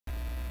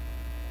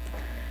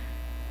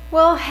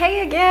Well,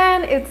 hey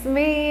again, it's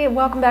me.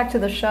 Welcome back to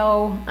the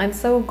show. I'm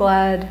so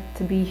glad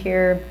to be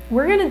here.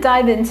 We're going to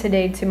dive in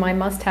today to my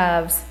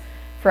must-haves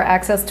for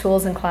Access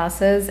tools and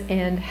classes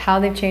and how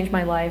they've changed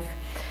my life.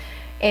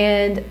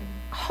 And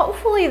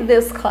hopefully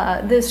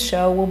this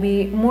show will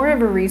be more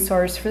of a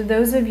resource for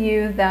those of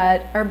you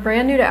that are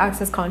brand new to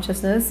Access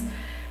Consciousness,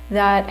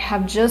 that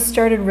have just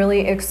started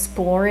really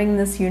exploring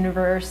this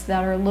universe,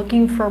 that are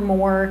looking for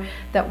more,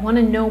 that want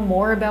to know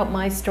more about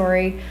my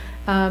story.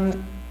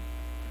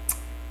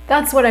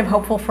 That's what I'm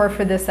hopeful for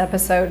this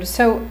episode.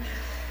 So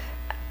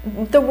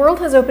the world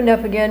has opened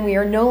up again. We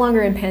are no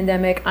longer in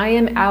pandemic. I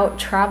am out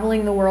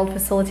traveling the world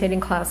facilitating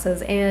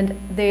classes, and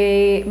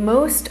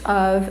most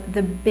of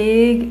the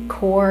big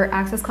core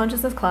Access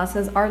Consciousness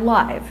classes are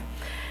live.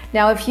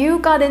 Now, if you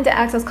got into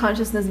Access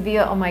Consciousness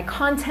via all my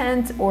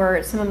content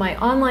or some of my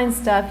online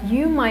stuff,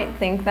 you might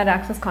think that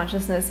Access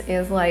Consciousness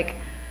is like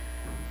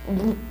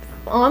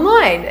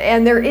online,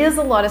 and there is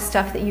a lot of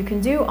stuff that you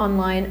can do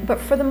online, but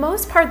for the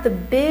most part, the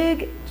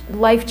big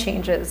life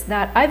changes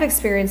that I've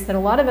experienced, that a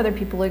lot of other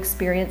people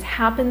experience,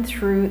 happen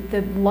through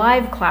the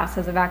live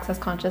classes of Access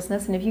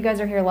Consciousness. And if you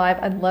guys are here live,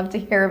 I'd love to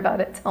hear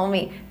about it. Tell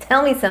me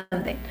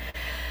something.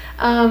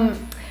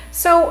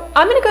 So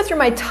I'm going to go through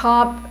my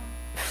top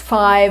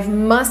 5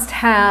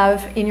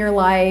 must-have in your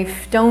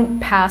life, don't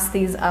pass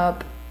these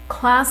up,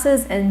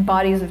 classes and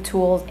bodies of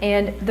tools.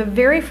 And the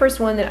very first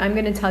one that I'm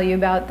going to tell you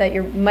about that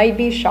you might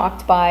be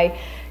shocked by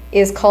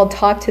is called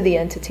Talk to the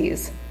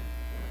Entities.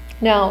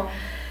 Now,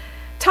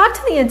 Talk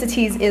to the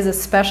Entities is a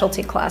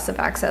specialty class of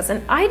Access,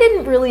 and I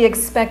didn't really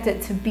expect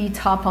it to be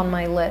top on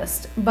my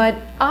list, but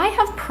I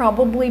have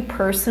probably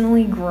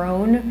personally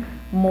grown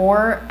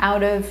more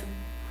out of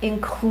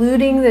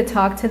including the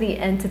Talk to the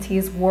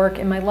Entities work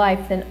in my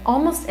life than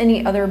almost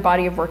any other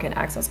body of work in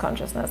Access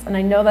Consciousness. And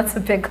I know that's a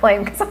big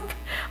claim, because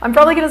I'm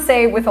probably going to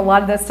say with a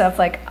lot of this stuff,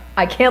 like,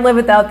 I can't live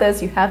without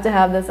this, you have to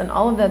have this, and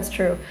all of that's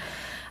true.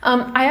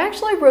 I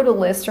actually wrote a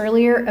list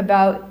earlier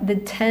about the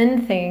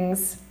 10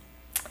 things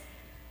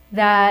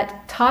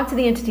that Talk to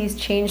the Entities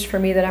changed for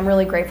me that I'm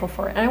really grateful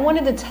for. And I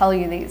wanted to tell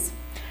you these.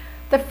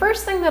 The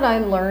first thing that I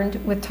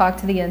learned with Talk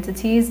to the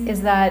Entities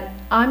is that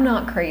I'm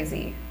not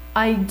crazy.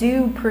 I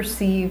do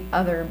perceive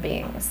other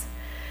beings.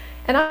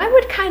 And I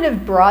would kind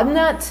of broaden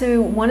that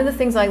to one of the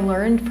things I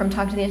learned from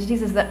Talk to the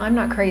Entities is that I'm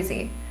not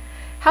crazy.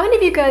 How many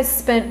of you guys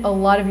spent a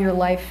lot of your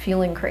life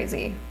feeling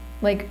crazy?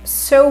 Like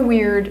so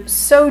weird,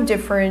 so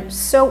different,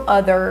 so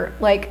other,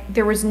 like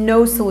there was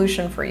no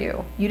solution for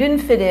you. You didn't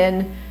fit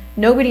in.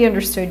 Nobody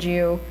understood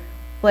you.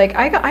 Like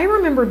I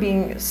remember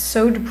being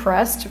so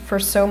depressed for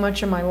so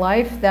much of my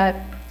life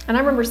that, and I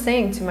remember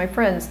saying to my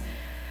friends,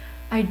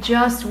 I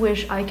just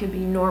wish I could be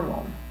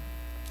normal.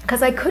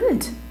 Because I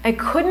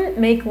couldn't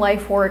make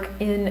life work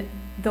in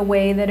the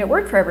way that it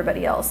worked for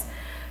everybody else.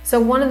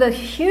 So one of the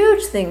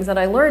huge things that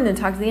I learned in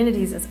Talk to the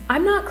Entities is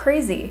I'm not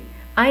crazy.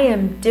 I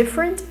am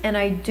different and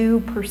I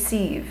do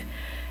perceive.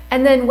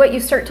 And then what you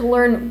start to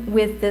learn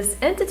with this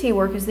entity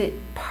work is that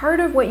part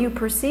of what you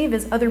perceive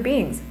is other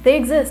beings. They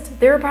exist.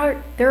 They're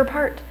a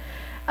part.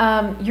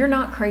 You're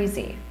not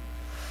crazy.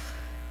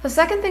 The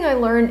second thing I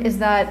learned is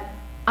that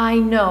I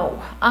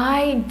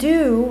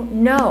do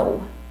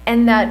know,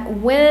 and that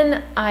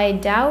when I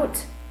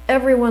doubt,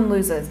 everyone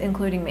loses,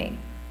 including me,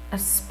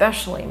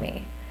 especially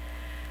me.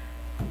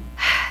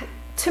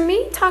 To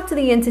me, Talk to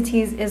the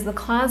Entities is the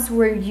class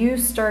where you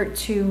start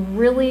to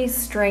really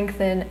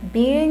strengthen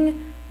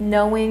being,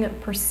 knowing,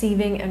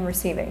 perceiving, and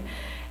receiving.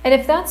 And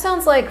if that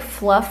sounds like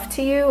fluff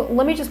to you,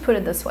 let me just put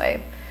it this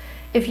way.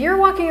 If you're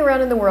walking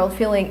around in the world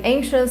feeling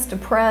anxious,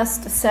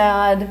 depressed,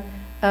 sad,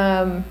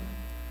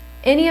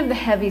 any of the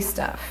heavy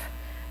stuff,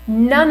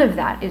 none of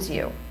that is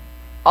you.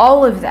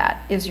 All of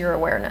that is your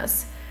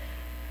awareness.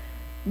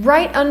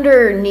 Right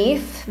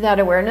underneath that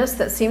awareness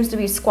that seems to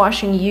be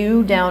squashing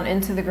you down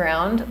into the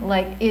ground,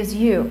 like, is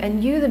you.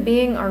 And you, the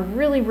being, are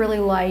really, really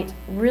light,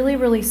 really,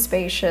 really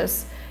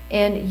spacious,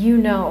 and you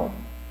know.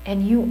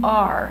 And you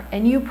are,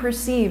 and you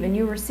perceive, and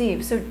you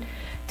receive. So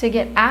to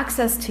get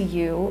access to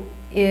you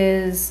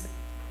is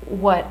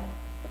what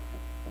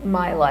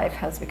my life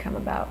has become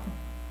about.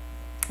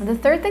 The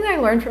third thing I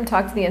learned from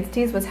Talk to the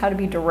Entities was how to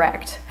be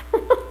direct.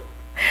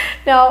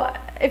 Now,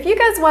 if you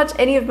guys watch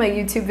any of my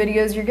YouTube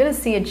videos, you're going to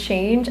see a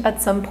change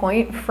at some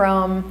point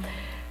from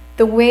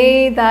the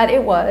way that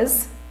it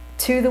was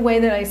to the way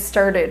that I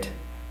started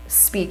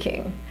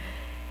speaking.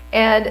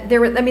 And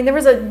there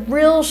was a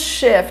real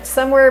shift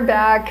somewhere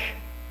back,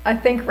 I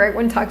think right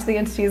when Talk to the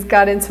Entities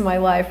got into my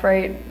life,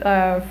 right,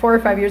 4 or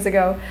 5 years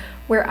ago,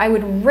 where I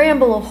would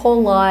ramble a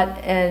whole lot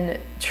and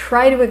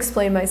try to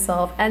explain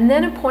myself, and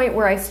then a point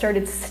where I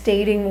started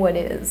stating what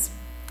is.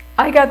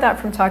 I got that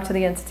from Talk to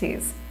the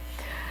Entities.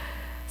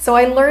 So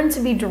I learned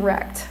to be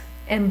direct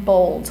and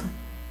bold,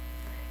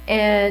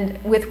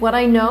 and with what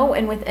I know,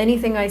 and with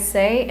anything I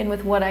say, and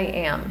with what I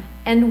am,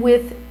 and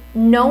with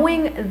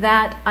knowing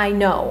that I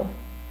know.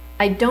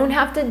 I don't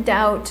have to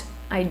doubt.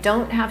 I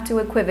don't have to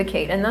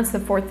equivocate. And that's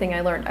the fourth thing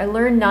I learned. I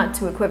learned not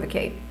to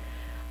equivocate.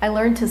 I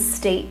learned to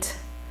state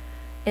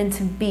and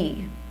to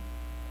be.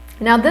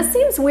 Now this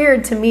seems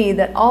weird to me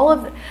that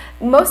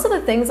most of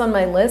the things on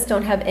my list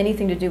don't have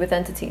anything to do with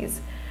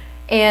entities.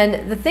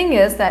 And the thing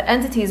is that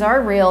entities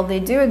are real, they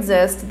do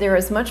exist, they're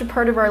as much a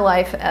part of our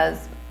life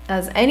as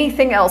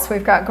anything else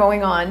we've got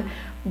going on,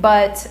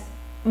 but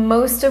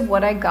most of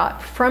what I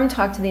got from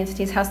Talk to the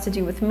Entities has to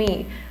do with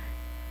me.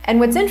 And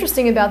what's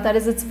interesting about that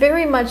is it's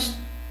very much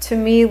to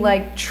me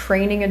like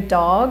training a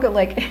dog.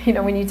 Like, you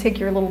know, when you take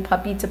your little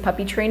puppy to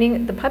puppy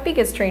training, the puppy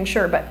gets trained,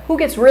 sure, but who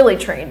gets really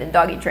trained in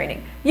doggy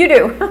training? You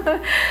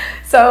do.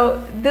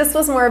 So this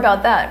was more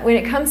about that. When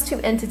it comes to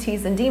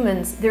entities and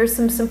demons, there's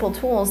some simple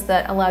tools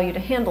that allow you to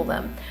handle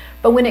them.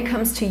 But when it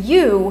comes to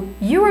you,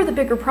 you are the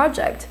bigger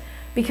project.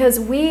 Because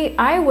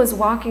I was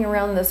walking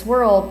around this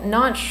world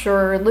not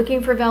sure,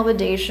 looking for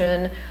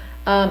validation,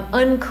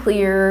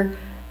 unclear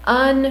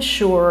and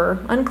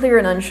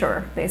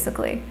unsure,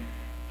 basically.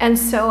 And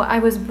so I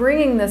was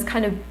bringing this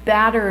kind of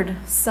battered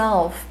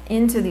self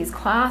into these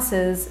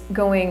classes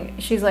going,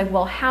 she's like,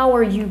 well, how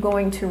are you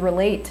going to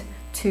relate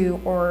to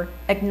or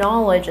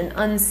acknowledge an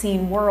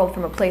unseen world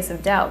from a place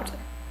of doubt?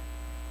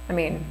 I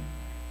mean,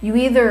 you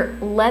either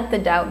let the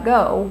doubt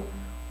go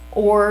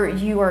or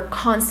you are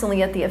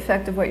constantly at the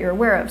effect of what you're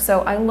aware of. So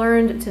I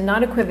learned to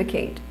not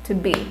equivocate, to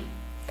be.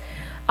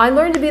 I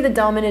learned to be the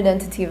dominant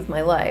entity of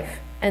my life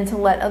and to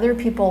let other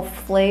people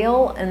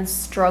flail and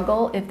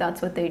struggle if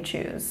that's what they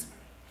choose.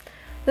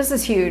 This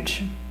is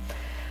huge.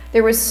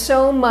 There was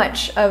so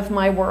much of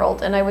my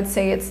world, and I would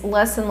say it's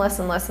less and less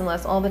and less and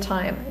less all the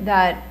time,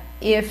 that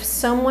if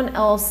someone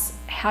else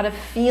had a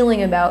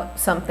feeling about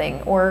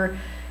something or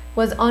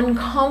was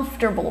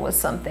uncomfortable with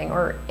something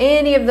or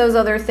any of those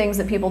other things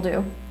that people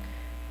do,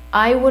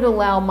 I would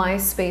allow my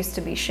space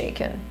to be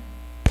shaken.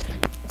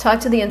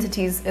 Talk to the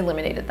Entities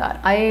eliminated that.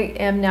 I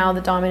am now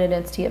the dominant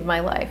entity of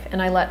my life,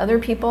 and I let other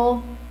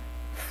people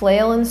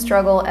flail and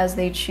struggle as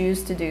they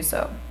choose to do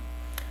so.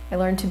 I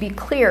learned to be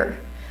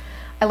clear.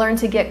 I learned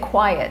to get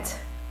quiet,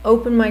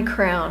 open my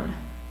crown,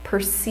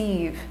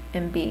 perceive,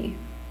 and be.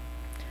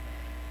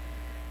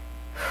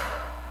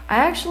 I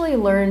actually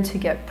learned to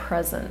get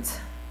present.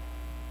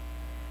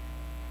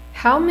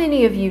 How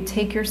many of you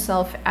take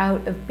yourself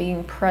out of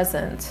being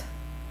present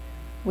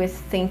with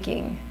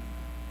thinking,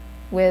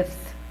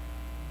 with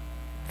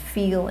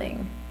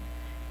feeling,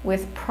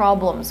 with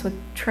problems, with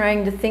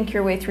trying to think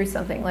your way through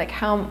something? Like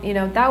how, you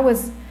know, that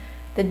was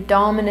the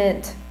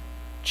dominant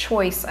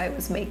choice I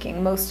was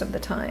making most of the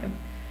time.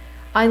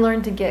 I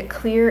learned to get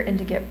clear and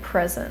to get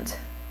present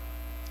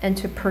and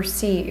to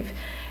perceive.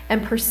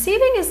 And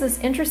perceiving is this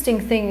interesting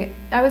thing.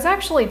 I was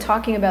actually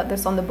talking about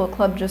this on the book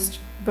club just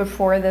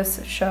before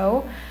this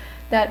show,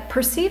 that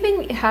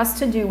perceiving has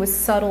to do with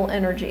subtle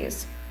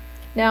energies.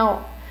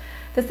 Now,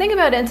 the thing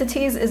about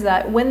entities is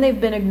that when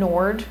they've been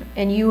ignored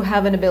and you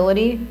have an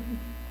ability,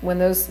 when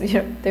those,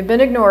 they've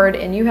been ignored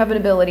and you have an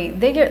ability,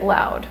 they get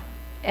loud.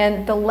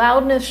 And the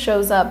loudness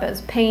shows up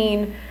as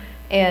pain,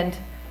 and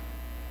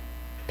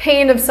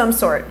pain of some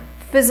sort.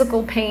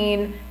 Physical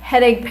pain,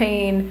 headache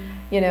pain,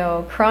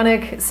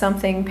 chronic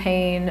something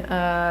pain,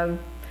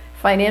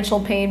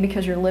 financial pain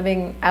because you're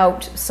living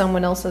out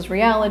someone else's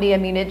reality. I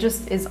mean, it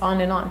just is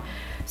on and on.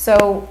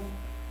 So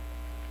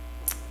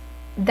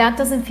that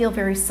doesn't feel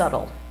very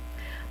subtle.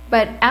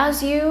 But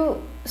as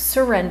you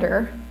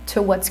surrender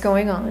to what's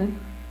going on,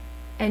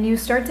 and you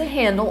start to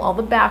handle all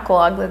the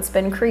backlog that's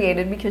been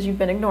created because you've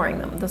been ignoring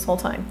them this whole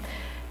time,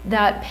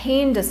 that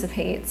pain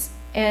dissipates.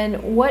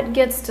 And what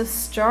gets to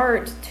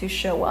start to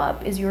show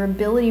up is your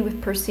ability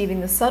with perceiving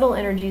the subtle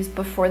energies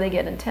before they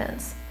get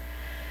intense.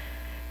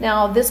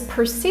 Now, this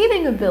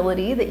perceiving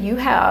ability that you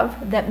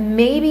have that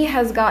maybe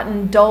has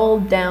gotten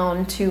dulled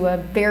down to a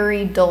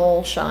very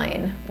dull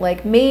shine,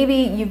 like maybe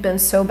you've been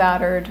so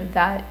battered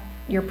that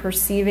your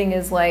perceiving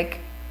is like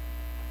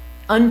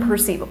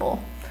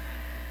unperceivable.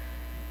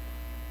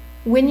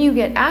 When you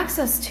get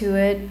access to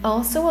it,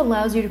 also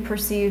allows you to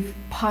perceive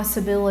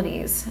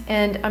possibilities.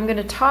 And I'm going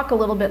to talk a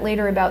little bit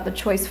later about the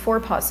choice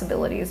for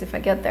possibilities if I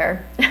get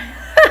there.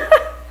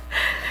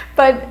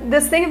 But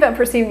this thing about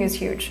perceiving is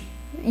huge.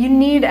 You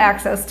need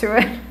access to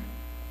it.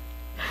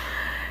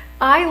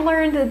 I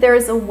learned that there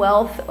is a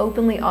wealth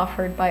openly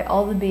offered by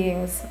all the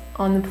beings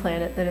on the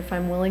planet that if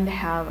I'm willing to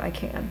have, I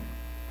can.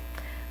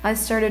 I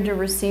started to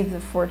receive the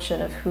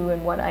fortune of who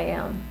and what I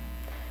am.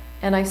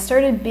 And I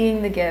started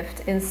being the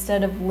gift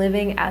instead of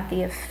living at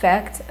the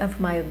effect of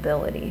my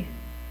ability.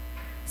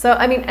 So,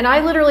 I mean, and I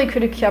literally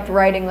could have kept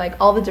writing like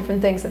all the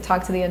different things that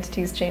Talk to the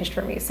Entities changed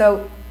for me.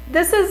 So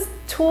this is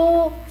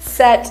tool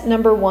set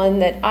number 1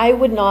 that I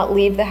would not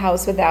leave the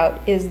house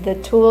without, is the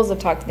tools of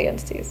Talk to the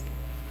Entities.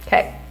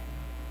 Okay.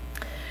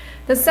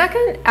 The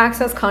second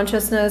Access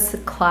Consciousness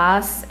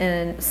class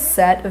and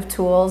set of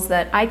tools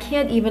that I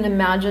can't even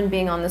imagine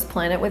being on this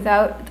planet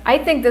without, I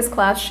think this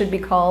class should be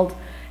called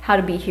How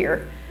to Be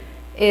Here,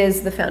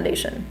 is the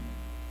foundation.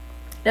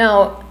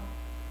 Now,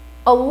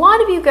 a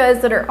lot of you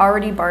guys that are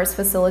already bars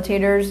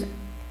facilitators,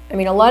 I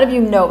mean, a lot of you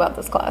know about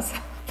this class,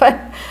 but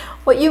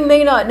what you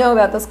may not know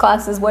about this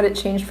class is what it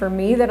changed for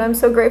me that I'm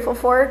so grateful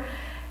for.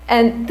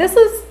 And this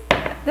is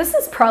This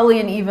is probably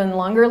an even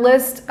longer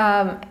list.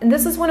 And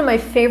this is one of my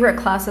favorite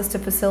classes to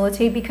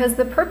facilitate because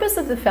the purpose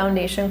of the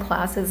foundation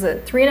class is a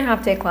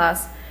 3.5-day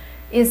class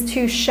is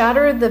to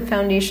shatter the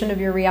foundation of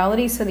your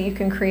reality so that you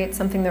can create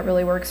something that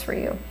really works for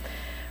you.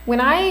 When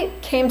I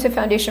came to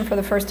foundation for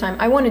the first time,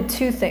 I wanted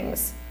two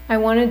things. I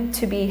wanted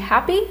to be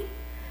happy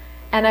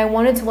and I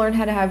wanted to learn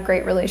how to have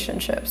great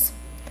relationships.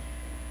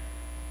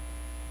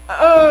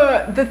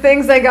 The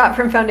things I got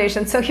from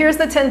foundation. So here's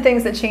the 10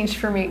 things that changed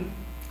for me.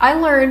 I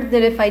learned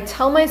that if I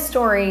tell my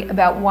story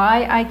about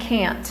why I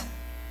can't,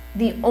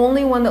 the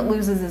only one that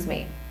loses is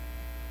me.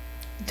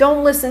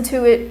 Don't listen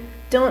to it,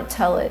 don't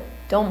tell it,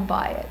 don't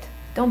buy it.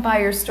 Don't buy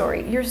your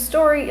story. Your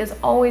story is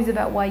always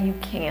about why you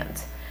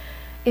can't.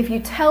 If you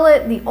tell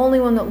it, the only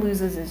one that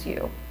loses is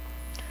you.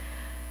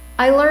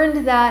 I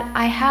learned that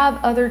I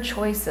have other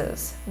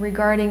choices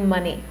regarding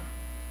money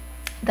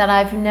that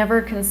I've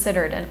never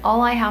considered, and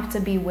all I have to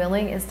be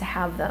willing is to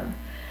have them.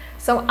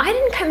 So I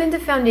didn't come into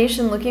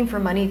foundation looking for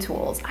money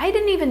tools. I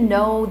didn't even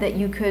know that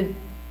you could,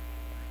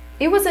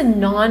 it was a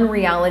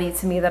non-reality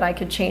to me that I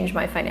could change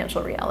my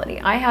financial reality.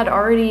 I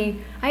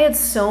had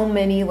so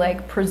many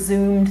like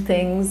presumed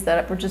things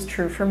that were just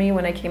true for me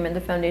when I came into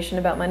foundation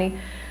about money.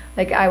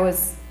 Like I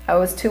was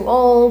too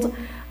old,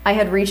 I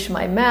had reached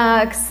my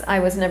max, I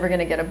was never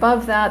gonna get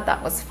above that,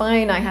 that was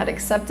fine, I had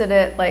accepted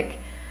it. Like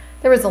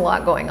there was a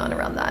lot going on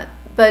around that.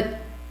 But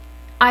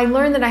I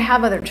learned that I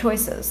have other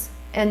choices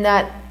and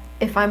that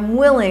if I'm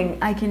willing,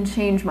 I can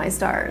change my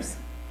stars.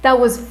 That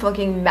was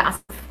fucking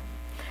massive.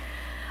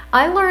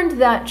 I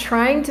learned that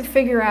trying to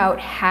figure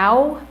out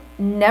how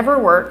never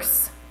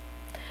works,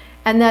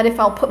 and that if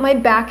I'll put my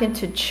back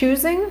into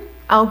choosing,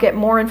 I'll get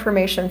more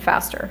information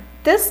faster.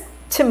 This,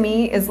 to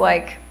me, is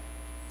like,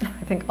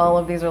 I think all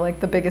of these are like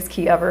the biggest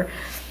key ever.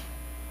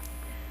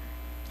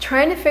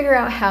 Trying to figure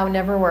out how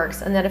never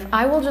works, and that if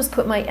I will just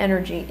put my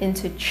energy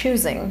into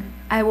choosing,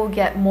 I will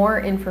get more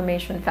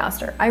information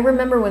faster. I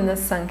remember when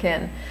this sunk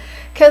in.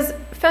 Because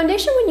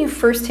foundation, when you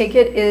first take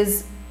it,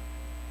 is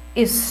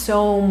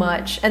so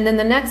much. And then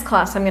the next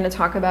class I'm going to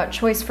talk about,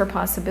 choice for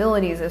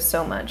possibilities, is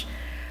so much.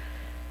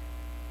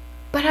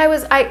 But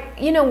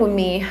you know, with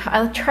me,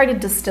 I try to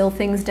distill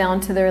things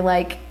down to their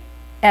like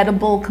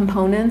edible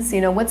components.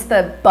 You know, what's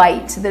the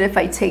bite that if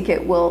I take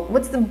it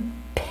what's the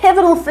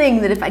pivotal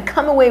thing that if I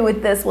come away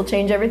with this will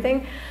change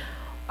everything?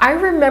 I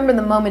remember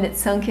the moment it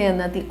sunk in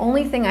that the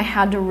only thing I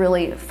had to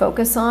really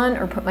focus on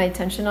or put my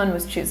attention on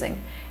was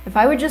choosing. If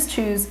I would just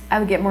choose, I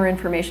would get more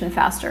information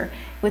faster.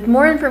 With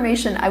more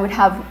information, I would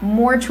have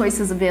more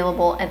choices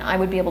available and I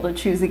would be able to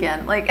choose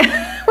again. Like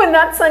when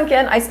that sunk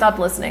in, I stopped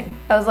listening.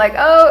 I was like,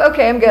 oh,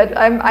 okay, I'm good.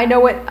 I know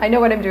what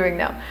I'm doing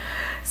now.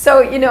 So,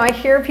 you know, I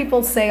hear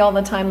people say all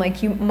the time,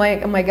 like, oh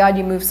my God,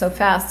 you move so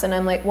fast. And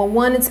I'm like, well,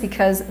 one, it's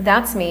because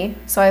that's me.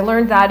 So I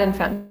learned that in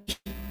foundation.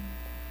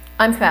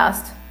 I'm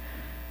fast.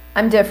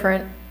 I'm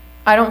different.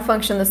 I don't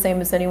function the same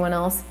as anyone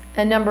else.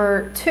 And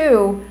number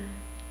two,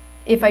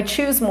 if I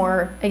choose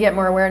more, I get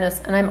more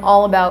awareness, and I'm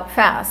all about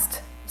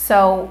fast.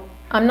 So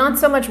I'm not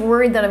so much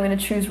worried that I'm going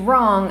to choose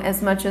wrong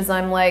as much as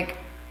I'm like,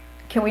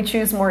 can we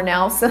choose more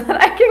now so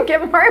that I can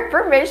get more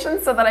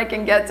information so that I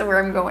can get to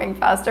where I'm going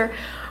faster?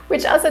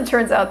 Which, as it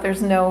turns out,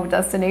 there's no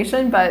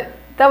destination, but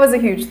that was a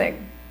huge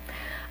thing.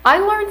 I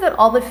learned that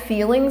all the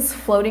feelings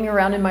floating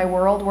around in my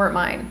world weren't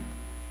mine.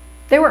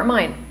 They weren't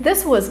mine.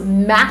 This was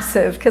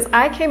massive because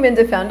I came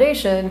into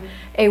foundation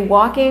a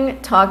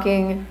walking,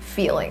 talking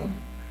feeling.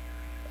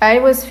 I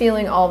was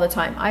feeling all the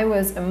time. I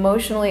was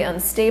emotionally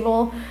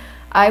unstable.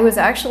 I was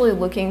actually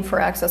looking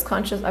for access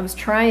consciousness. I was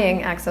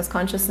trying access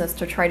consciousness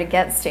to try to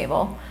get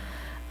stable.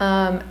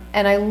 And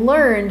I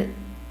learned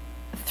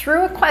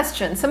through a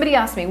question, somebody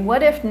asked me,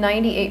 what if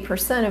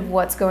 98% of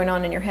what's going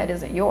on in your head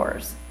isn't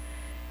yours?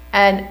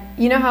 And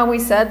you know how we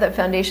said that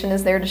foundation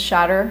is there to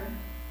shatter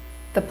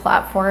the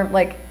platform,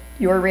 like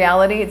your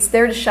reality? It's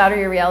there to shatter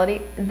your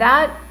reality.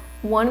 That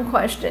one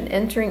question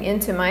entering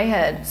into my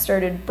head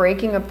started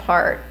breaking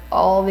apart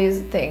all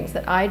these things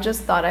that I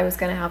just thought I was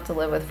going to have to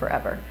live with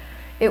forever.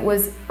 It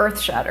was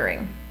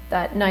earth-shattering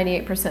that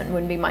 98%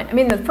 wouldn't be mine. I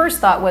mean, the first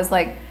thought was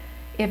like,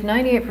 if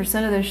 98%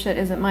 of this shit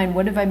isn't mine,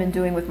 what have I been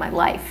doing with my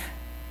life?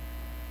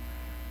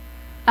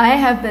 I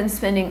have been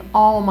spending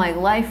all my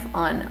life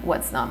on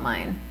what's not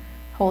mine.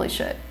 Holy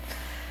shit.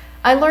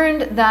 I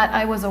learned that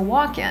I was a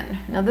walk-in.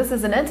 Now this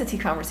is an entity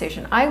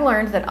conversation. I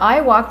learned that I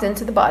walked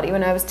into the body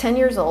when I was 10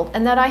 years old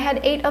and that I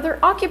had 8 other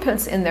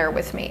occupants in there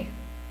with me.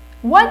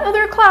 What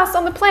other class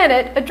on the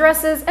planet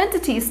addresses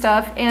entity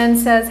stuff and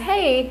says,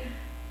 hey,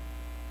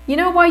 you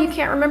know why you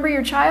can't remember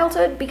your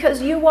childhood?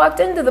 Because you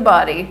walked into the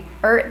body.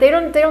 Or they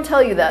don't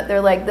tell you that.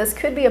 They're like, this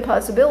could be a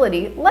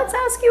possibility. Let's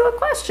ask you a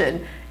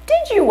question.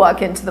 Did you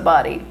walk into the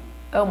body?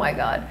 Oh my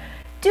God.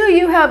 Do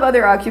you have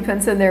other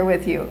occupants in there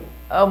with you?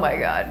 Oh my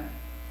God.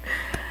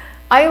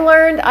 I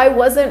learned I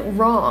wasn't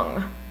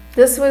wrong.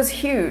 This was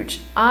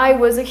huge. I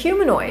was a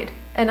humanoid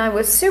and I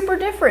was super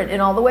different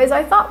in all the ways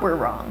I thought were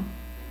wrong.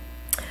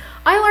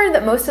 I learned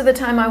that most of the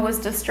time I was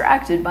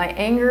distracted by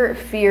anger,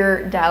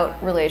 fear,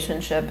 doubt,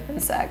 relationship,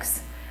 and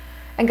sex.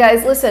 And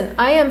guys, listen,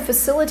 I am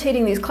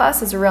facilitating these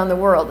classes around the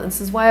world, and this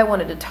is why I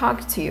wanted to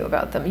talk to you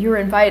about them. You're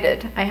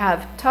invited. I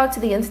have Talk to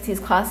the Entities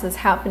classes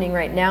happening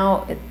right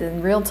now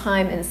in real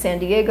time in San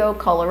Diego,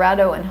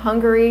 Colorado, and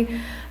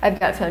Hungary. I've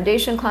got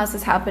foundation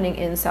classes happening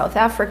in South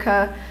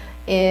Africa,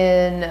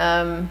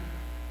 in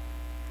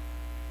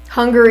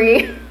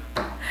Hungary.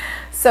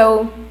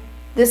 So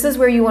this is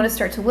where you want to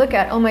start to look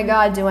at, oh my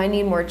God, do I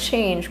need more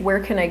change? Where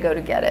can I go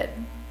to get it?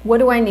 What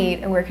do I need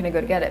and where can I go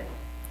to get it?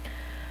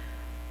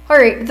 All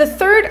right, the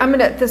third,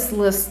 this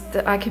list,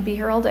 that I could be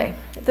here all day.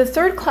 The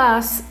third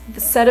class, the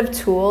set of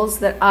tools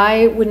that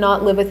I would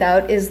not live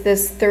without is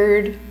this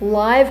third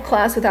live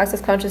class with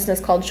Access Consciousness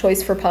called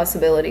Choice for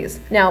Possibilities.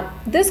 Now,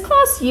 this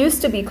class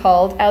used to be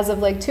called, as of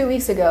like 2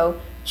 weeks ago,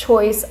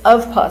 Choice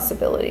of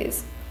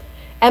Possibilities.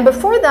 And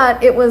before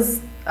that, it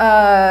was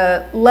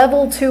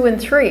level 2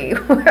 and 3.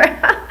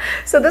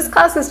 So this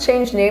class has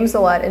changed names a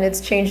lot and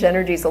it's changed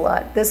energies a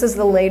lot. This is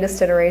the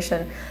latest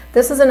iteration.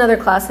 This is another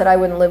class that I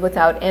wouldn't live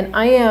without, and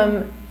I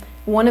am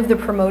one of the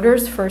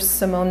promoters for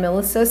Simone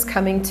Milicis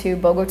coming to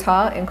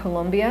Bogota in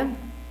Colombia.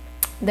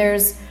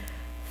 There's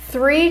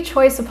 4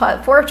 choice of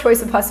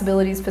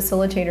possibilities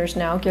facilitators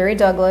now: Gary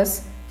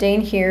Douglas,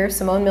 Dane Here,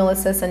 Simone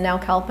Milicis, and now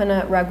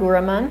Kalpana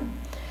Raguraman.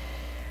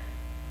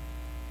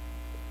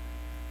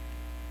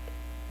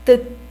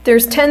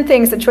 There's 10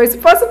 things that Choice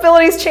of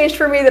Possibilities changed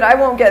for me that I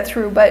won't get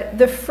through, but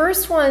the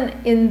first one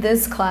in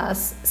this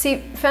class,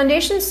 see,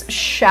 Foundations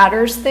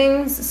shatters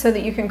things so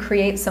that you can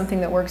create something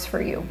that works for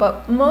you.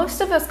 But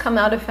most of us come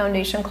out of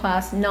Foundation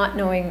class not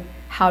knowing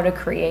how to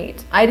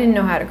create. I didn't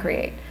know how to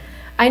create.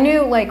 I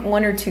knew like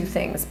 1 or 2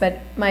 things,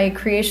 but my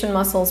creation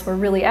muscles were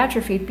really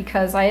atrophied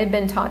because I had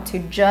been taught to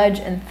judge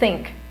and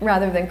think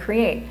rather than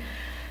create.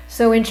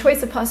 So in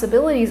Choice of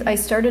Possibilities, I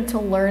started to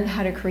learn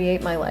how to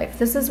create my life.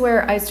 This is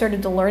where I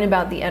started to learn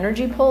about the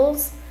energy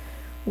pulls,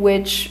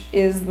 which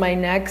is my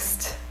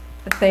next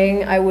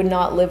thing I would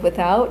not live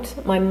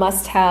without. My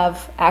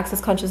must-have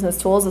Access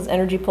Consciousness tools is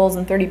energy pulls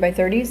and 30 by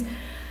 30s.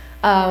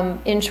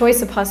 In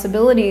Choice of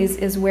Possibilities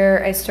is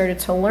where I started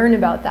to learn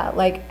about that.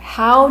 Like,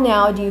 how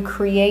now do you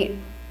create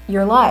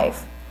your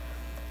life?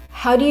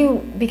 How do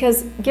you,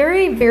 because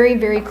Gary very,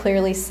 very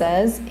clearly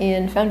says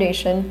in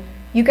Foundation,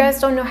 you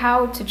guys don't know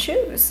how to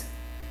choose.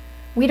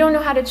 We don't know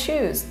how to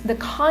choose.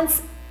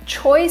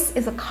 Choice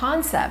is a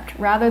concept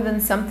rather than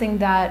something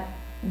that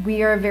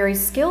we are very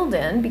skilled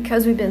in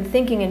because we've been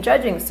thinking and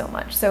judging so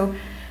much. So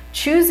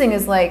choosing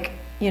is like,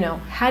 you know,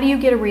 how do you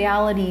get a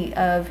reality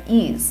of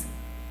ease?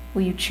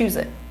 Well, you choose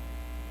it.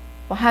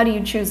 Well, how do you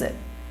choose it?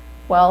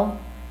 Well,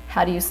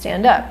 how do you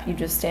stand up? You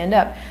just stand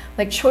up.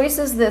 Like, choice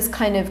is this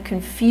kind of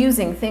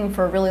confusing thing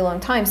for a really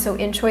long time. So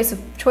in Choice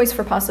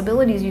for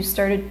Possibilities, you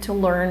started to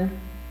learn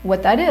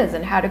what that is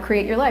and how to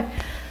create your life.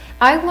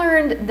 I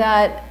learned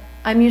that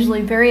I'm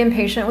usually very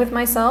impatient with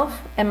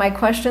myself, and my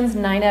questions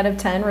 9 out of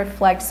 10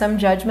 reflect some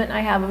judgment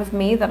I have of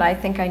me that I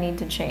think I need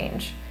to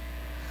change.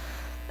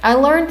 I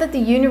learned that the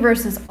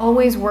universe is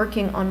always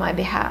working on my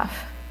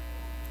behalf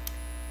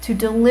to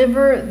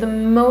deliver the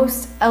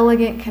most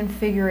elegant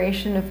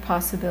configuration of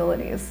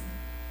possibilities.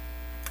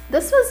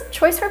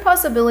 Choice for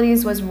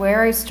Possibilities was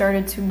where I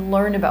started to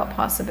learn about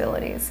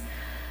possibilities.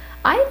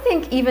 I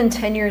think even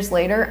 10 years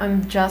later,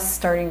 I'm just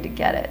starting to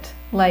get it.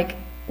 Like,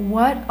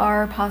 what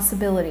are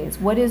possibilities?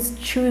 What is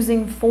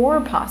choosing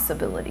for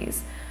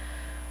possibilities?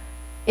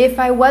 If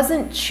I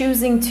wasn't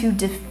choosing to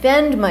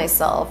defend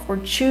myself or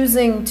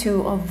choosing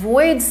to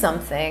avoid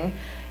something,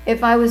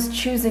 if I was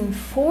choosing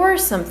for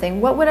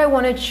something, what would I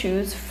want to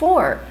choose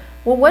for?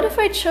 Well, what if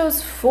I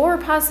chose 4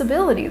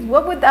 possibilities?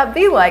 What would that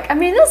be like? I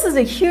mean, this is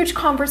a huge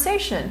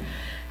conversation.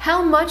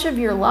 How much of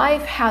your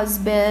life has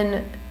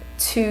been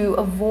to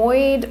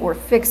avoid or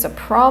fix a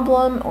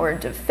problem or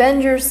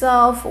defend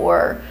yourself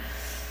or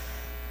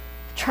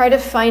try to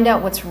find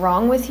out what's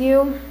wrong with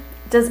you?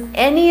 Does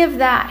any of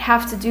that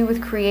have to do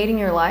with creating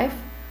your life?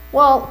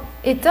 Well,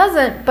 it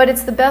doesn't, but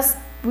it's the best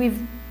we've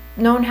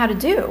known how to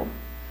do.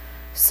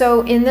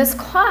 So in this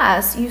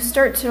class, you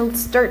start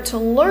to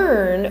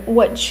learn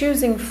what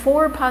choosing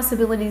for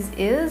possibilities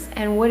is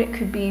and what it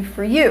could be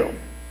for you.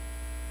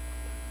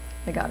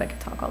 My God, I could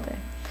talk all day.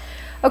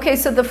 Okay,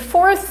 so the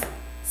 4th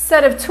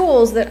set of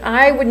tools that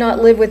I would not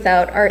live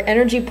without are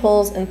energy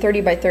pulls and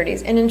 30 by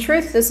 30s. And in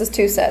truth, this is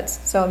 2 sets,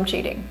 so I'm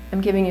cheating.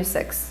 I'm giving you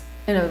 6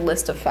 in a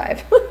list of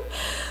 5.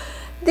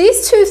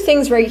 These 2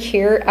 things right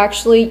here,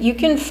 actually, you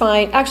can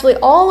find,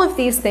 all of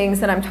these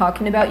things that I'm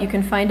talking about, you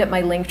can find at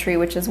my link tree,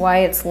 which is why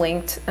it's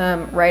linked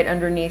right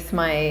underneath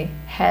my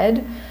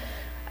head.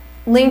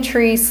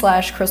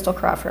 Linktree/Crystal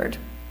Crawford.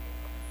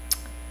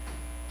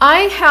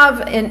 I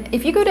have,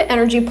 if you go to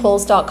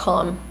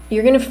energypulls.com,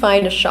 you're going to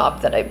find a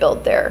shop that I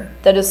built there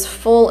that is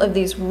full of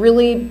these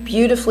really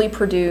beautifully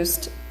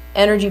produced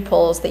energy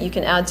pulls that you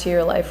can add to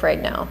your life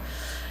right now.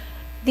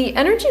 The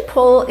energy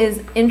pull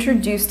is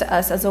introduced to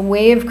us as a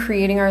way of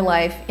creating our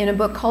life in a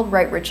book called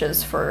Right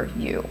Riches for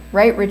You.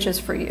 Right Riches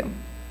for You.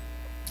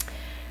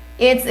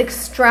 It's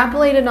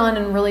extrapolated on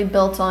and really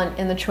built on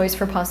in the Choice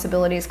for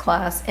Possibilities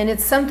class, and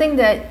it's something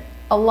that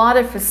a lot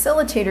of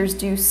facilitators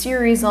do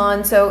series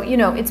on. So, you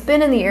know, it's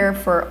been in the air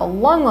for a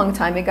long, long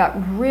time. It got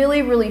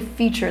really, really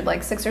featured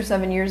like 6 or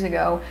 7 years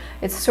ago.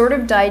 It's sort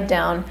of died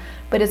down,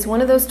 but it's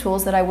one of those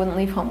tools that I wouldn't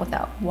leave home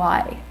without.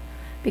 Why?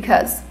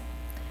 Because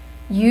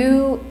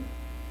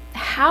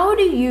how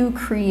do you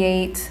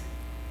create,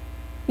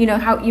 you know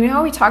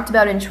how we talked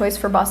about in Choice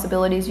for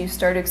Possibilities, you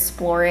start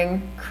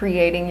exploring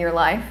creating your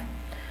life?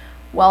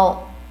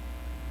 Well,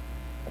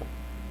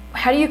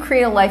 how do you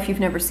create a life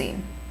you've never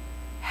seen?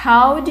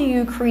 How do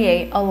you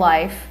create a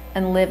life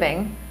and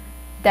living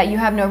that you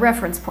have no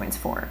reference points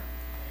for?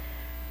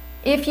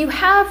 If you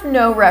have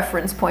no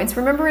reference points,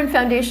 remember in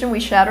Foundation we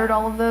shattered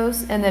all of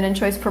those, and then in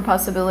Choice for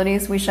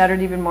Possibilities we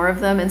shattered even more of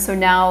them, and so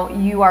now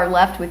you are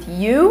left with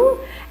you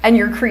and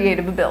your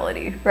creative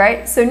ability,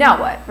 right? So now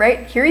what,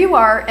 right? Here you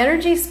are,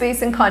 energy,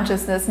 space, and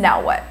consciousness,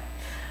 now what?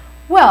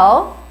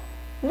 Well,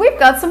 we've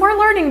got some more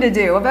learning to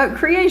do about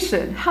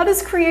creation. How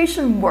does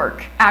creation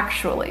work,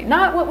 actually?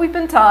 Not what we've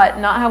been taught,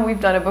 not how we've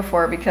done it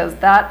before, because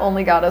that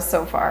only got us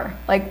so far.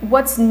 Like,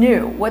 what's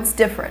new? What's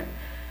different?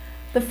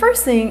 The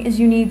first thing is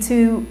you need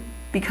to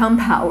become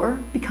power,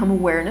 become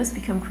awareness,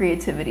 become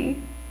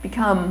creativity,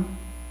 become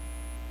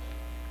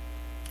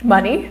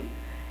money.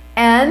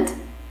 And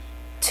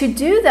to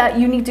do that,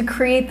 you need to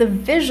create the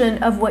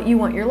vision of what you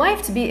want your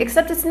life to be,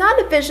 except it's not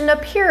a vision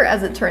up here,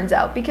 as it turns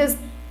out, because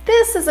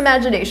this is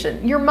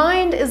imagination. Your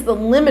mind is the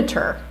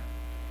limiter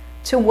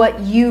to what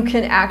you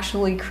can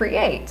actually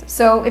create.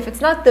 So if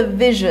it's not the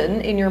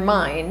vision in your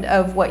mind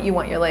of what you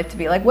want your life to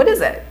be like, what is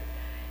it?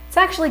 It's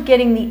actually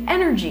getting the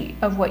energy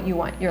of what you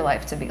want your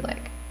life to be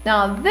like.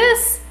 Now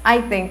this,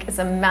 I think, is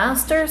a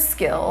master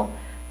skill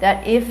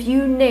that if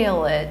you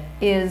nail it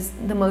is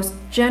the most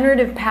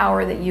generative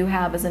power that you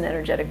have as an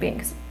energetic being.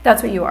 'Cause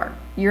that's what you are.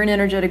 You're an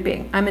energetic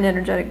being. I'm an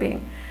energetic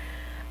being.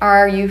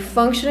 Are you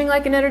functioning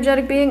like an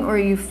energetic being, or are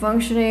you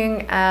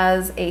functioning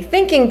as a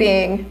thinking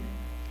being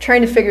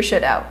trying to figure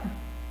shit out?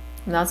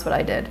 And that's what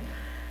I did.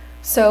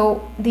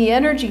 So the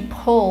energy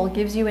pull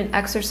gives you an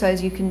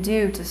exercise you can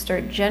do to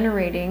start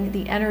generating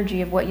the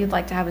energy of what you'd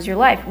like to have as your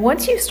life.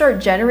 Once you start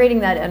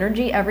generating that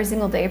energy every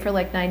single day for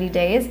like 90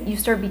 days, you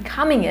start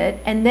becoming it,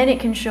 and then it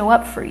can show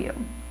up for you.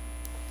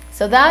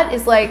 So that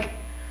is like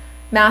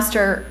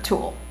master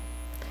tool.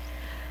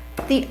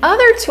 The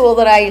other tool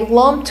that I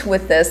lumped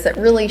with this that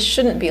really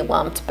shouldn't be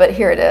lumped, but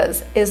here it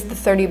is the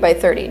 30 by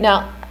 30.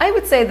 Now, I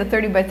would say the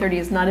 30 by 30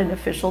 is not an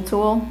official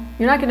tool.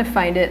 You're not going to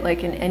find it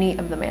like in any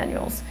of the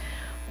manuals.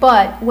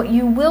 But what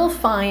you will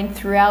find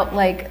throughout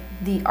like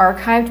the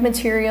archived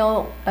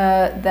material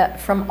that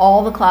from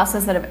all the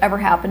classes that have ever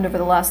happened over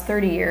the last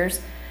 30 years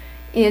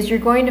is you're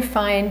going to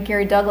find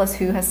Gary Douglas,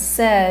 who has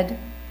said,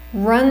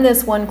 run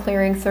this one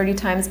clearing 30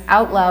 times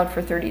out loud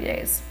for 30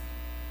 days.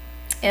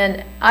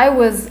 And I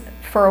was,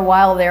 for a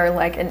while there,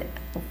 like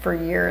for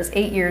years,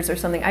 8 years or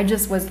something, I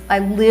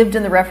lived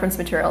in the reference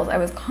materials. I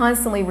was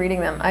constantly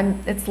reading them.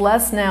 It's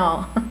less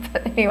now,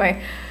 but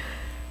anyway.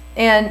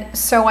 And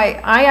so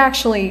I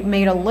actually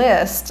made a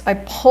list. I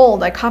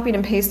copied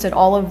and pasted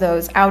all of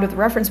those out of the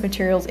reference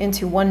materials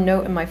into one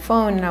note in my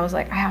phone, and I was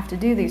like, I have to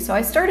do these. So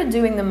I started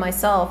doing them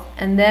myself,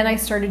 and then I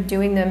started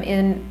doing them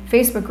in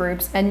Facebook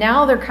groups, and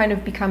now they're kind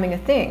of becoming a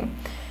thing.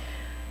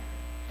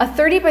 A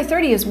 30 by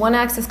 30 is one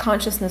axis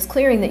consciousness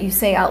clearing that you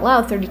say out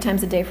loud 30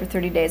 times a day for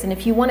 30 days. And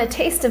if you want a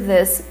taste of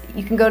this,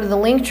 you can go to the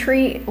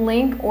Linktree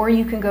link, or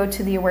you can go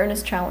to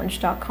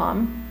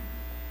theawareness.challenge.com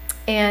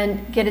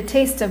and get a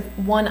taste of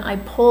one I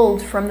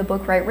pulled from the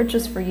book Write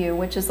Riches for You,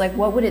 which is like,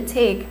 what would it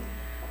take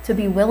to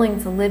be willing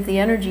to live the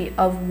energy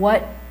of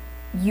what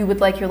you would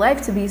like your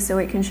life to be so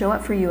it can show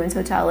up for you in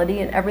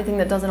totality, and everything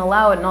that doesn't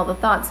allow it, and all the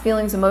thoughts,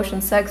 feelings,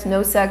 emotions, sex,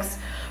 no sex,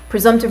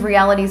 presumptive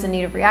realities and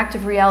native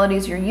reactive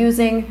realities you're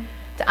using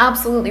to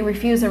absolutely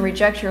refuse and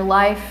reject your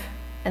life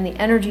and the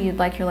energy you'd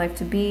like your life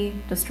to be,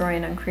 destroy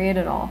and uncreate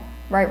it all.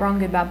 Right, wrong,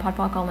 good, bad, POD,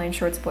 POC, all nine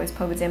shorts, boys,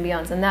 poets, and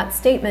beyonds. And that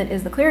statement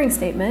is the clearing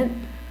statement.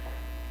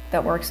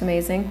 That works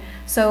amazing.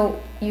 So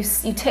you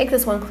take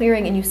this one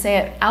clearing and you say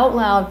it out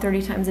loud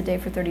 30 times a day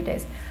for 30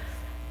 days.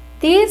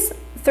 These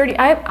 30,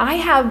 I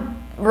have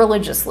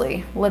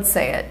religiously, let's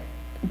say it,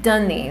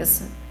 done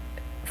these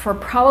for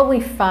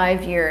probably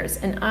 5 years,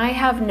 and I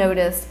have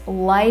noticed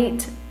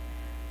light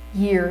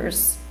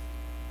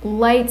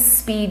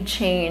speed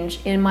change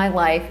in my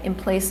life in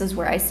places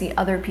where I see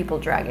other people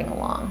dragging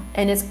along.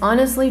 And it's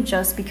honestly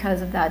just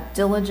because of that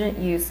diligent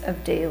use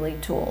of daily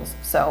tools.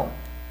 So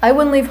I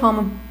wouldn't leave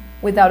home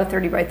without a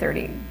 30 by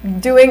 30,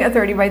 doing a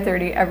 30 by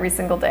 30 every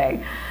single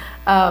day.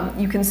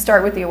 You can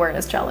start with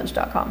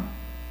theawareness.challenge.com.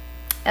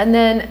 And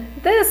then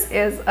this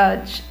is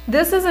a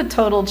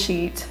total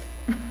cheat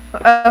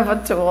of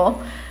a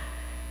tool.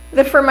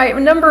 For my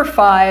number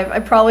 5,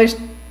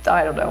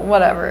 I don't know,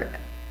 whatever.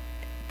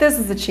 This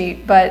is a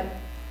cheat, but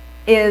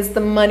is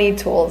the money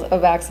tools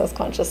of Access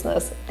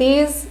Consciousness.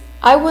 These,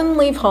 I wouldn't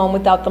leave home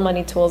without the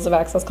money tools of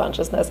Access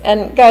Consciousness.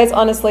 And guys,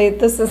 honestly,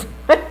 this is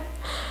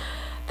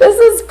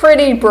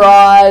pretty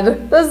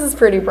broad. This is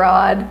pretty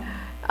broad.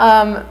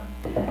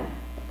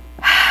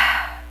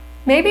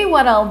 Maybe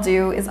what I'll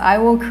do is I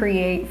will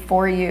create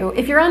for you,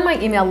 if you're on my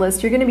email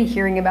list, you're going to be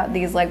hearing about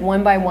these like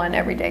one by one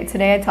every day.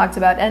 Today I talked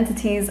about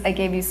entities. I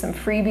gave you some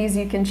freebies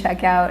you can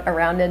check out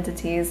around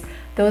entities.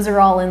 Those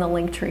are all in the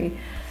link tree.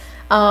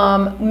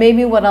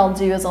 Maybe what I'll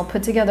do is I'll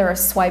put together a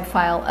swipe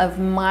file of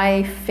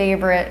my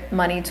favorite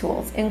money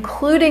tools,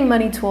 including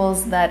money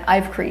tools that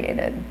I've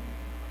created.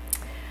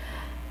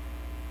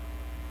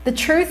 The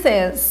truth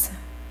is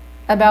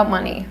about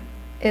money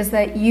is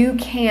that you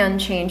can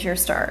change your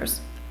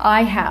stars.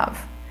 I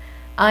have.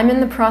 I'm in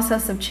the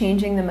process of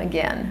changing them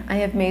again. I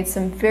have made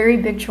some very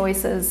big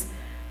choices.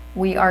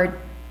 We are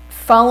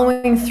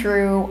following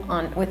through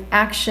with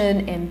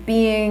action and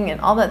being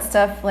and all that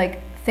stuff.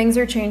 Like, things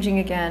are changing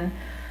again.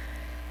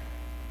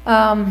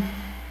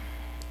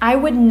 I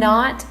would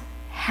not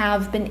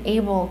have been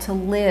able to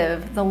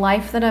live the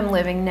life that I'm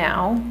living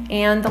now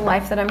and the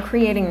life that I'm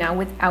creating now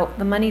without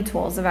the money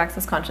tools of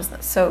Access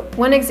Consciousness. So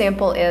one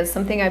example is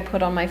something I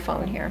put on my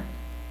phone here.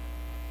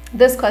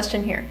 This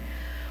question here.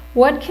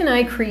 What can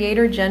I create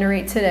or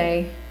generate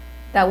today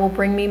that will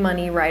bring me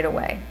money right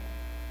away?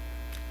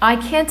 I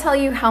can't tell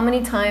you how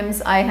many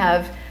times I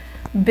have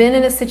been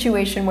in a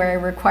situation where I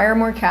require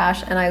more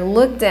cash and I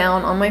look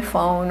down on my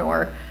phone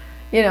or,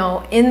 you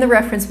know, in the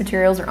reference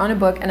materials or on a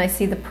book and I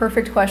see the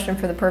perfect question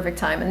for the perfect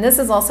time. And this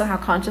is also how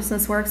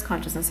consciousness works.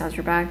 Consciousness has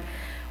your back.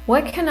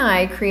 What can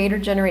I create or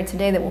generate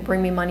today that will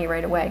bring me money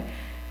right away?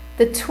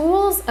 The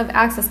tools of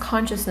Access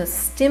Consciousness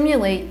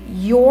stimulate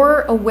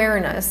your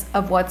awareness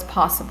of what's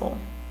possible.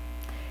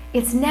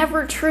 It's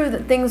never true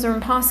that things are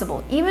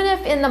impossible. Even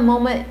if in the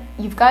moment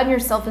you've gotten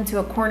yourself into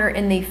a corner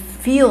and they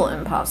feel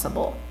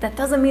impossible, that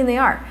doesn't mean they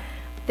are.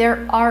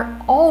 There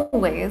are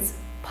always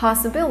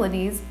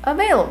possibilities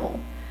available.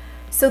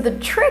 So the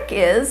trick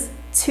is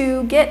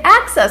to get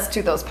access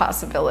to those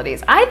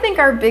possibilities. I think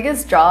our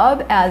biggest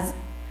job as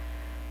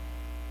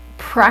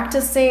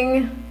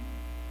practicing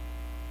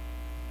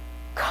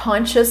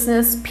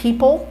consciousness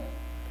people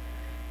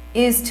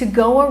is to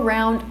go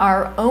around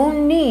our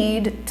own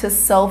need to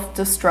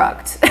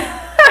self-destruct.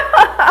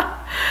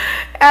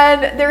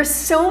 And there's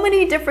so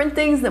many different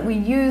things that we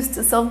use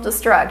to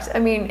self-destruct. I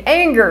mean,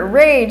 anger,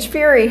 rage,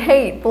 fury,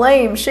 hate,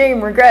 blame,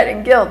 shame, regret,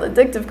 and guilt,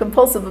 addictive,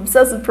 compulsive,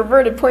 obsessive,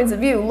 perverted points of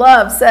view,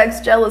 love,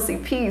 sex, jealousy,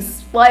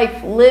 peace,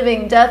 life,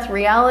 living, death,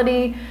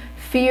 reality,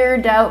 fear,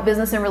 doubt,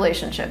 business, and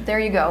relationship. There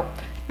you go.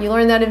 You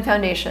learned that in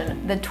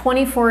Foundation. The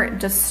 24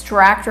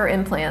 distractor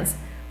implants,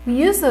 we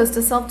use those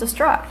to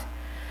self-destruct.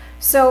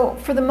 So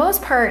for the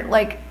most part,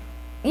 like,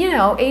 you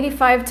know,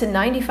 85 to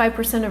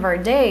 95% of our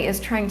day is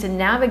trying to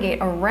navigate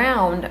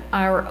around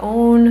our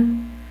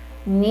own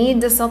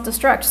need to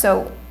self-destruct.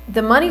 So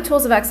the money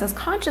tools of Access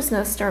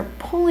Consciousness start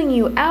pulling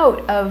you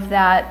out of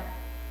that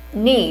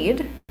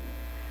need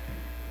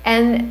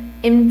and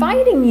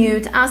inviting you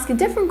to ask a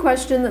different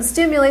question that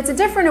stimulates a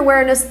different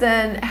awareness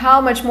than how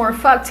much more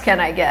fucked can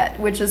I get,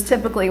 which is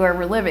typically where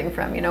we're living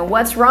from. You know,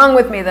 what's wrong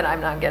with me that I'm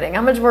not getting?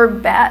 How much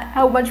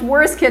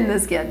worse can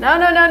this get? No,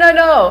 no, no, no,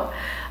 no.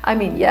 I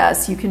mean,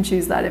 yes, you can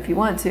choose that if you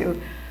want to,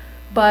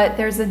 but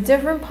there's a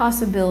different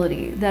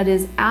possibility that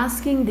is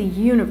asking the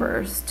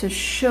universe to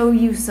show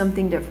you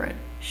something different.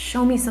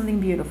 Show me something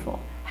beautiful.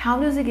 How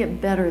does it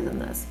get better than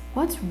this?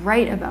 What's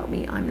right about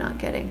me I'm not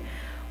getting?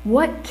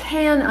 What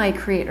can I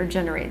create or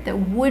generate that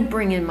would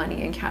bring in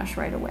money and cash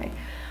right away?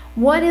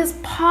 What is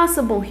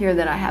possible here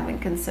that I haven't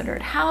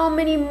considered? How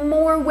many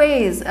more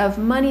ways of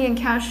money and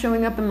cash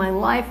showing up in my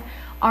life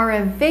are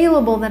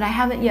available that I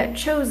haven't yet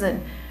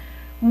chosen?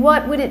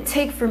 What would it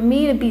take for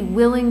me to be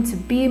willing to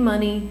be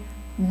money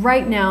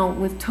right now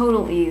with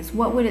total ease?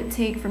 What would it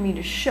take for me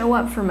to show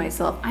up for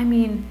myself? I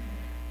mean,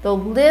 the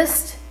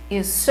list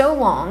is so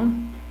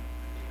long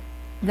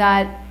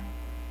that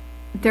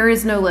there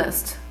is no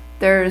list.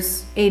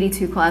 There's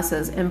 82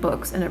 classes and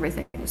books and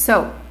everything.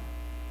 So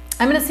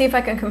I'm going to see if I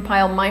can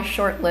compile my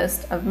short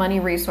list of money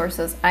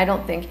resources. I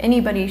don't think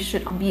anybody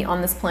should be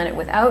on this planet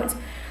without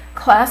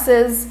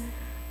classes,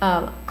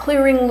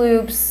 clearing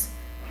loops,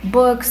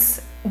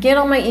 books. Get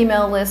on my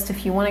email list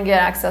if you want to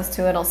get access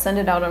to it. I'll send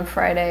it out on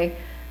Friday.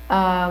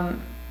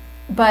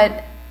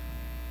 But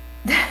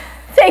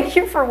thank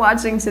you for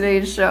watching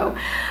today's show.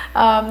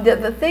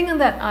 The thing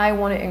that I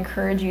want to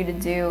encourage you to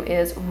do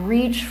is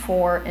reach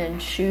for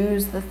and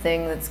choose the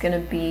thing that's going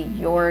to be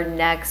your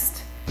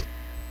next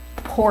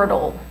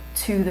portal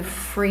to the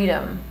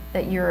freedom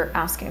that you're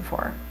asking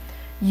for.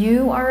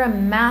 You are a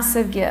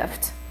massive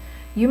gift.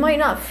 You might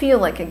not feel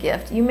like a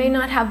gift. You may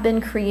not have been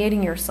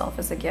creating yourself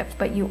as a gift,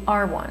 but you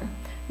are one.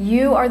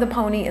 You are the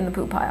pony in the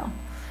poo pile.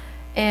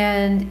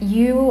 And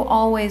you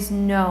always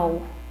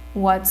know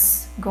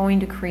what's going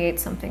to create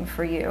something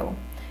for you.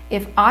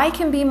 If I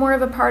can be more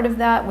of a part of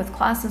that with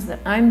classes that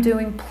I'm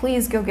doing,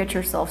 please go get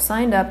yourself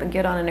signed up and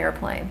get on an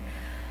airplane.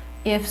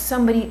 If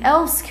somebody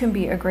else can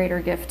be a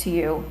greater gift to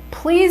you,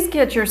 please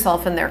get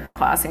yourself in their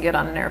class and get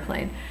on an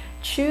airplane.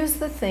 Choose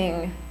the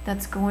thing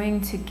that's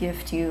going to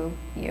gift you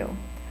you.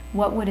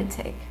 What would it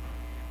take?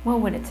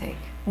 What would it take?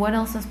 What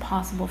else is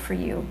possible for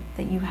you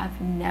that you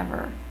have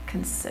never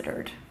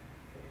considered?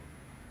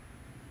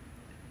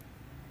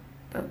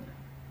 Boom.